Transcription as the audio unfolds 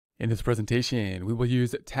In this presentation, we will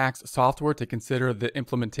use tax software to consider the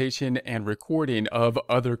implementation and recording of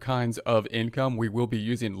other kinds of income. We will be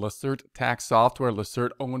using Lacerte tax software.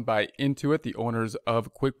 Lacerte owned by Intuit, the owners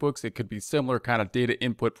of QuickBooks. It could be similar kind of data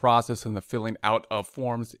input process and the filling out of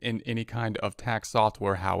forms in any kind of tax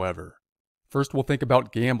software, however. First, we'll think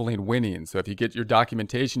about gambling winnings. So if you get your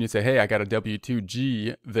documentation, you say, hey, I got a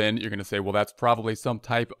W-2G, then you're going to say, well, that's probably some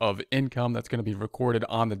type of income that's going to be recorded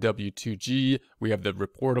on the W-2G. We have the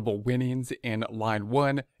reportable winnings in line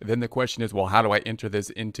 1. Then the question is, well, how do I enter this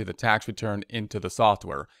into the tax return into the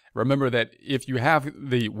software? Remember that if you have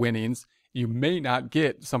the winnings, you may not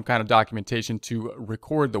get some kind of documentation to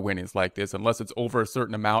record the winnings like this unless it's over a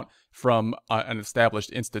certain amount from an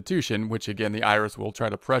established institution, which again, the IRS will try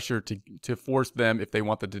to pressure to force them, if they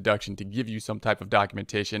want the deduction, to give you some type of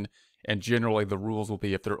documentation. And generally the rules will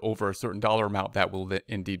be if they're over a certain dollar amount, that will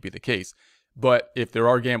indeed be the case. But if there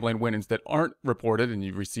are gambling winnings that aren't reported and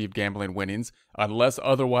you receive gambling winnings, unless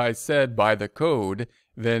otherwise said by the code,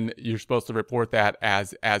 then you're supposed to report that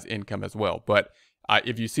as income as well. But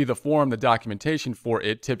if you see the form, the documentation for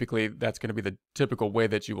it, typically that's going to be the typical way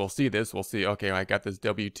that you will see this. We'll see, okay, I got this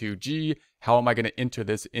W-2G. How am I going to enter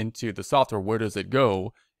this into the software? Where does it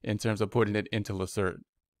go in terms of putting it into Lacerte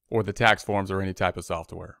or the tax forms or any type of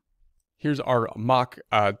software? Here's our mock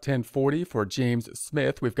 1040 for James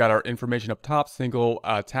Smith. We've got our information up top, single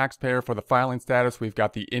taxpayer for the filing status. We've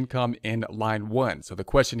got the income in line 1. So the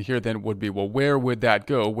question here then would be, well, where would that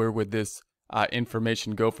go? Where would this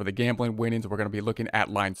information go for the gambling winnings? We're going to be looking at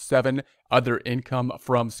line 7, other income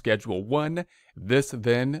from Schedule 1. This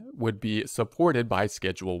then would be supported by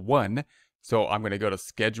Schedule 1. So I'm going to go to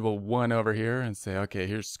Schedule 1 over here and say, okay,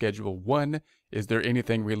 here's Schedule 1. Is there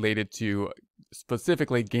anything related to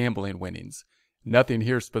specifically gambling winnings? Nothing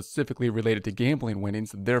here specifically related to gambling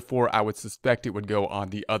winnings. Therefore, I would suspect it would go on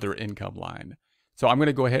the other income line. So I'm going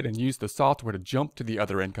to go ahead and use the software to jump to the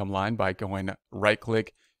other income line by going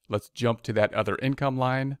right-click. Let's jump to that other income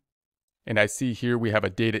line. And I see here we have a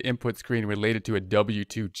data input screen related to a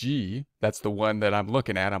W-2G. That's the one that I'm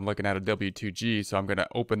looking at. I'm looking at a W-2G. So I'm going to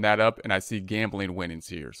open that up and I see gambling winnings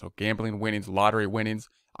here. So gambling winnings, lottery winnings.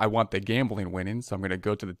 I want the gambling winnings. So I'm going to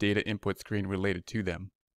go to the data input screen related to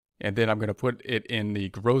them. And then I'm going to put it in the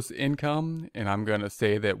gross income. And I'm going to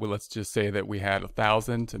say that, well, let's just say that we had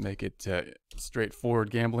 1,000 to make it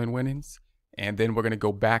straightforward gambling winnings. And then we're going to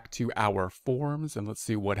go back to our forms and let's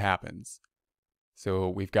see what happens. So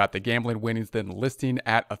we've got the gambling winnings then listing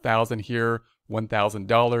at 1,000 here,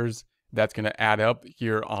 $1,000. That's going to add up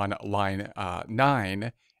here on line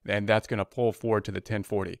 9, and that's going to pull forward to the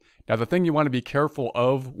 1040. Now the thing you want to be careful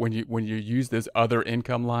of when you use this other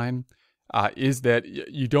income line is that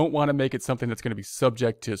you don't want to make it something that's going to be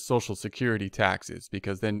subject to Social Security taxes,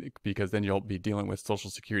 because then you'll be dealing with Social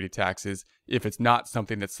Security taxes if it's not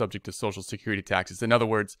something that's subject to Social Security taxes. In other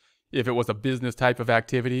words, if it was a business type of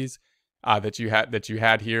activities that you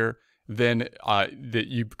had here, then that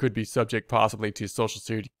you could be subject possibly to Social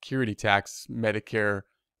Security tax, Medicare,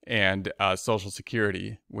 and Social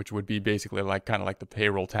Security, which would be basically kind of like the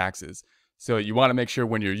payroll taxes. So you want to make sure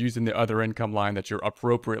when you're using the other income line that you're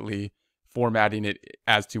appropriately formatting it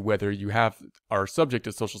as to whether you are subject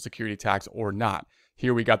to Social Security tax or not.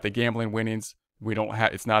 Here we got the gambling winnings. We don't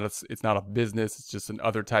have, it's not a business, it's just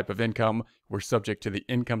another type of income. We're subject to the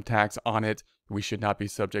income tax on it. We should not be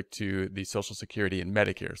subject to the Social Security and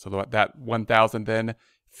Medicare. So that 1,000 then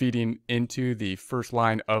feeding into the first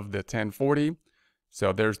line of the 1040.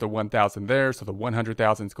 So there's the 1,000 there. So the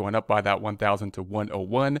 100,000 is going up by that 1,000 to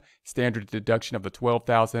 101. Standard deduction of the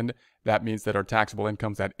 12,000. That means that our taxable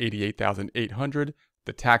income's at 88,800.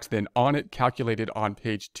 The tax then on it calculated on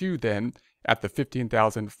page 2 then at the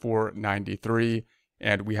 15,493.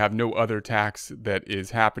 And we have no other tax that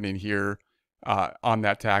is happening here on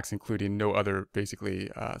that tax, including no other basically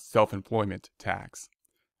self-employment tax.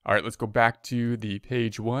 All right, let's go back to the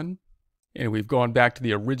page 1. And we've gone back to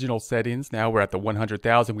the original settings. Now we're at the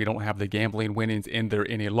 100,000. We don't have the gambling winnings in there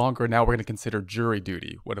any longer. Now we're going to consider jury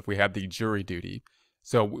duty. What if we had the jury duty?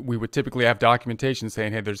 So we would typically have documentation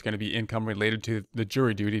saying, hey, there's going to be income related to the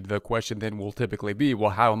jury duty. The question then will typically be,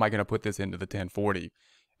 well, how am I going to put this into the 1040?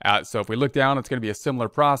 So if we look down, it's going to be a similar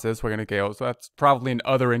process. We're going to go, so that's probably an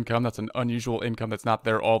other income. That's an unusual income that's not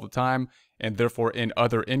there all the time, and therefore in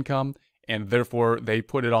other income. And therefore, they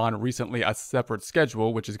put it on recently a separate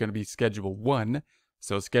schedule, which is going to be Schedule 1.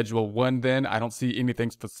 So Schedule 1 then, I don't see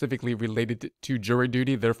anything specifically related to jury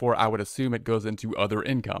duty. Therefore, I would assume it goes into other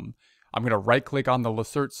income. I'm going to right-click on the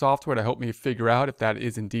Lacerte software to help me figure out if that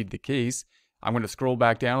is indeed the case. I'm going to scroll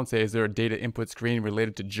back down and say, is there a data input screen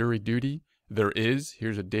related to jury duty? There is.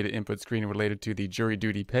 Here's a data input screen related to the jury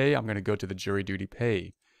duty pay. I'm going to go to the jury duty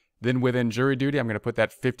pay. Then within jury duty, I'm going to put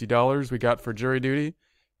that $50 we got for jury duty.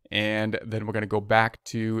 And then we're going to go back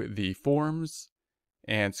to the forms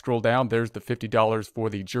and scroll down. There's the $50 for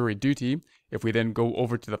the jury duty. If we then go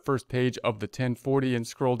over to the first page of the 1040 and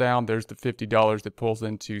scroll down, there's the $50 that pulls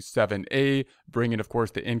into 7A, bringing, of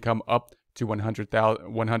course, the income up to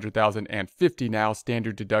 $100,050 now.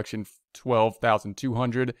 Standard deduction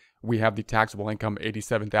 $12,200. We have the taxable income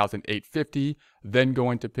 $87,850. Then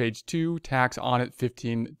going to page 2, tax on it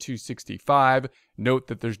 $15,265. Note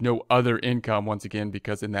that there's no other income once again,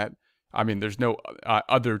 because in that, there's no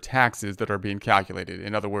other taxes that are being calculated.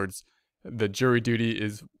 In other words, the jury duty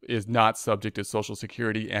is not subject to Social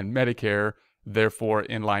Security and Medicare. Therefore,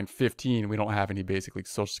 in line 15, we don't have any basically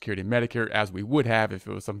Social Security and Medicare as we would have if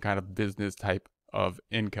it was some kind of business type of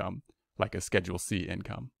income, like a Schedule C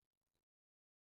income.